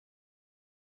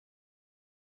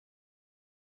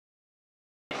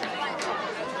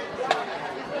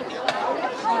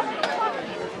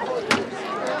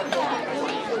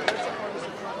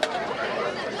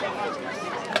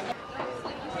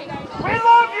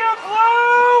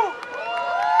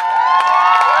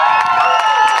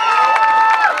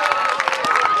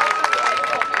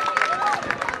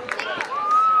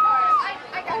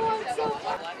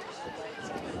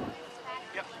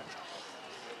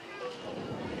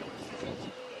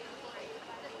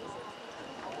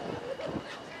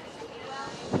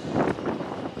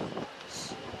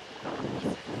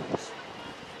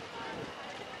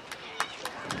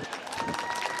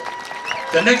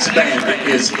The next band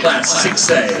is Class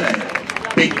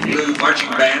 6A, Big Blue Marching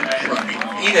Band from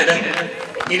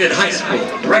Enid High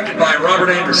School, directed by Robert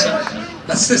Anderson,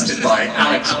 assisted by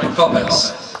Alex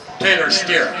Procopis, Taylor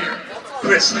Steer,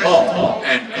 Chris Hall,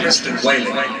 and Kristen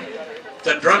Whaley.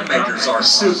 The drum majors are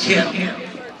Sue Kim,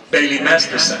 Bailey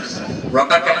Masterson,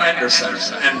 Rebecca Anderson,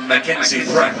 and Mackenzie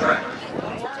Frank.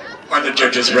 Are the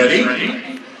judges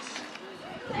ready?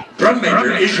 Drum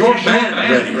major, is your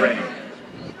band ready?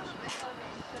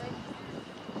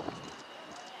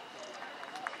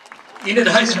 Enid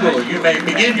High School, you may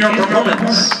begin your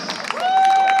performance.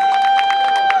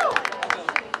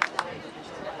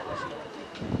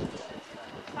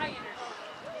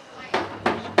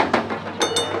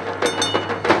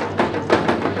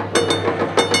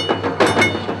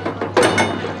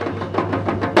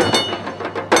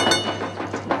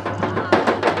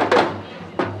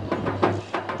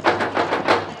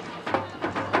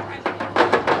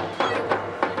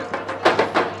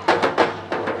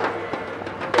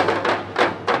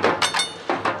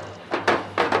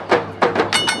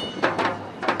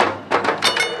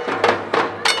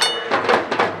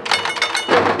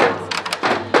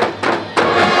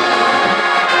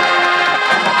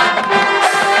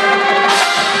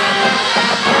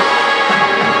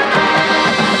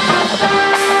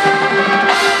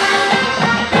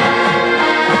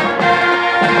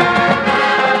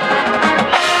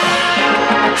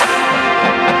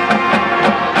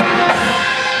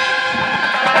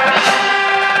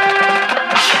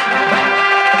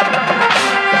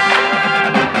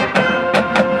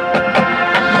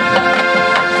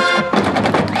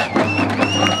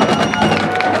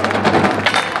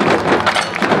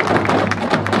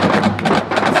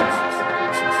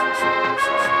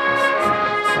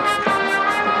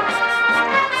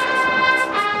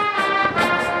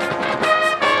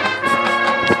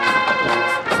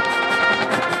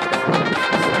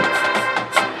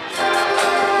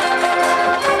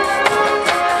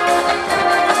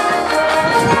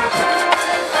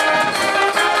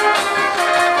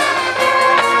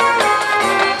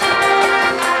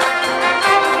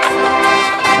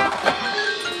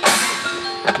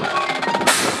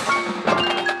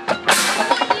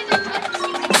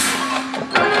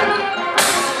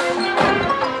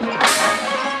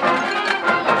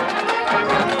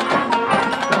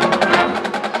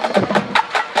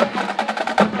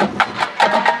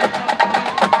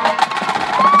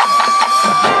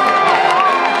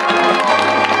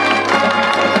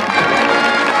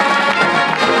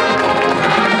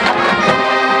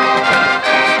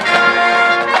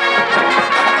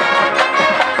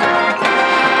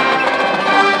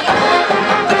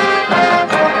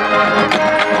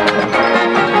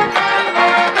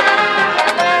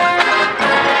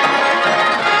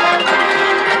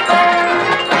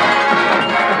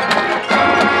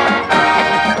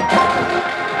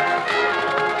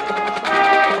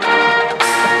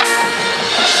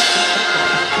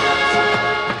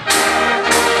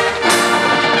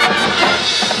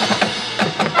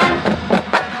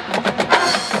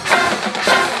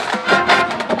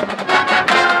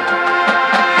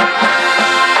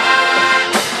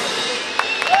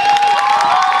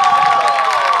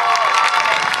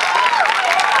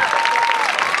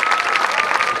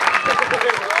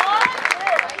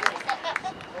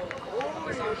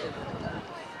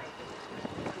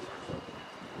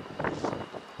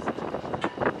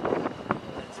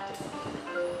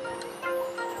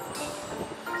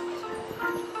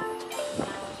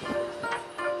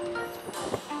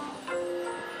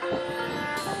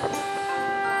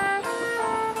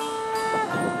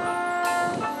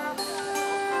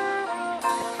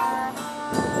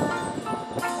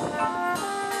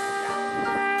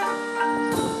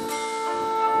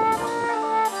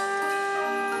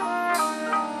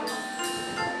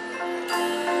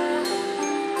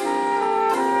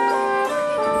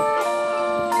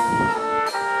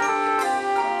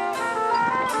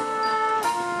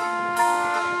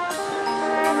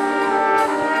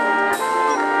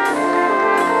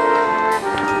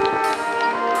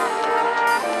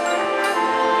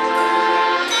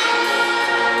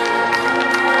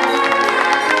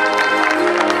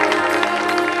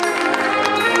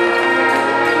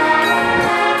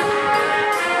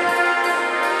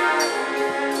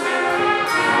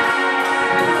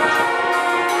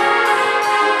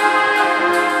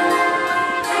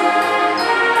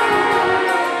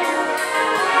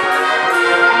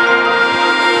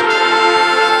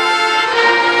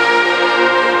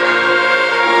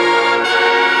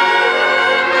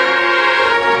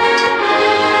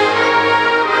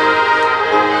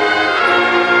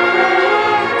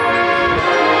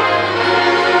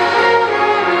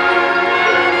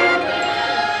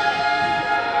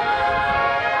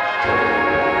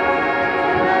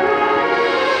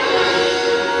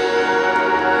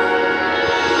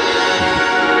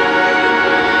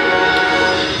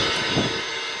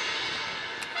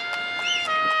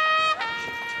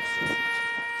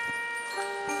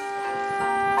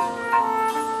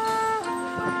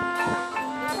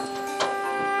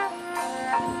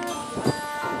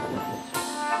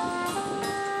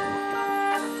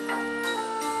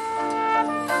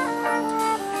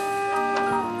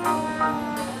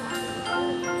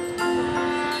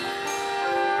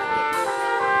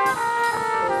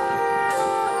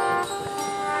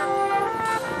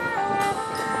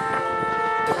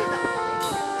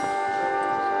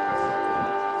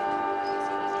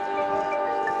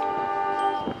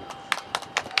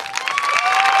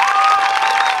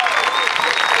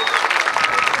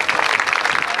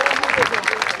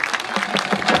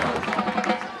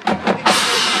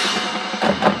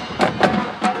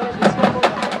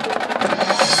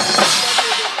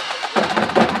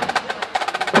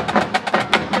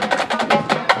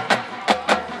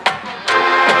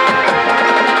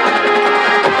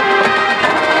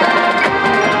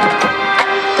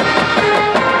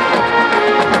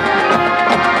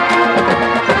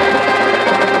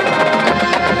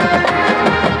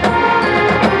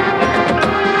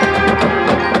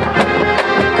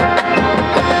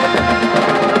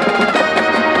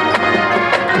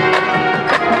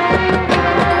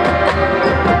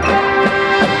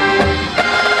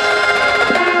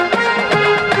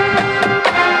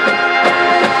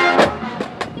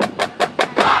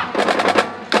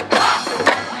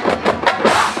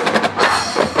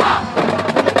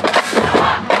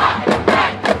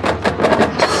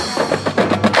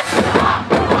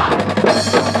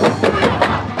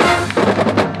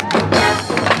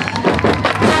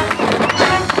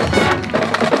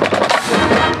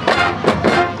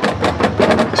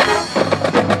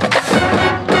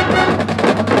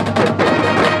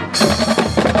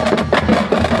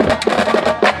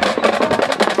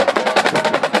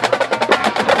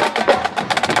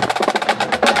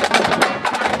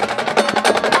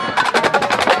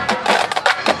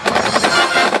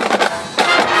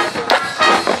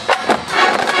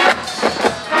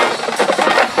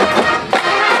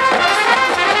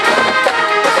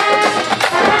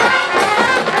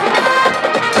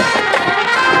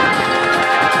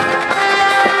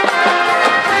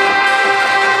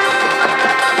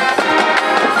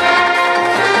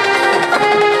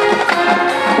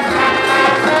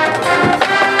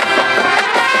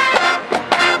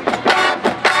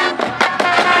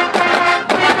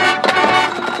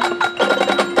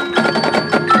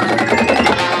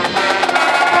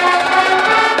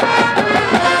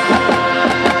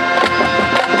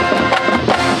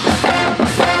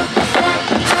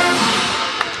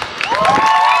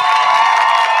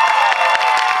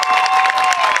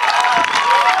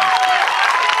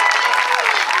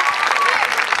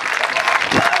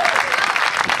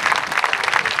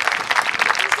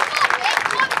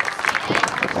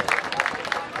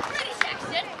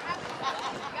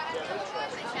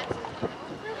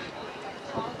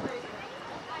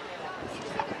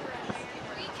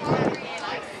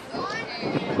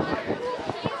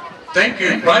 Thank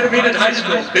you, Pride of Enid High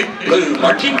School Big Blue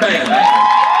Marching Band.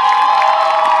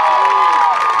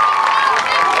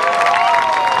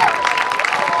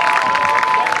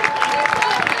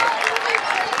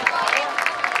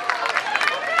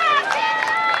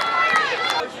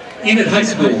 Enid High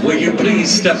School, will you please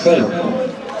step forward?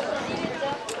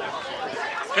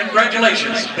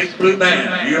 Congratulations, Big Blue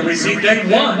Band. You have received a 1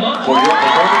 for your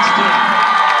performance team.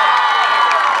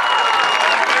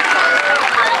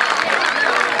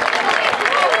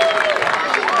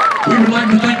 We would like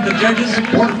to thank the judges,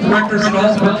 board of directors, and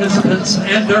all participants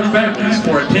and their families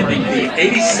for attending the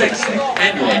 86th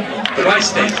Annual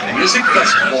Tri-State Music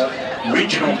Festival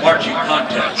Regional Marching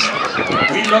Contest.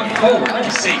 We look forward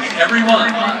to seeing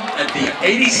everyone at the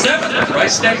 87th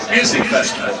Tri-State Music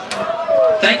Festival.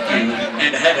 Thank you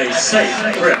and have a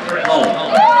safe trip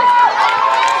home.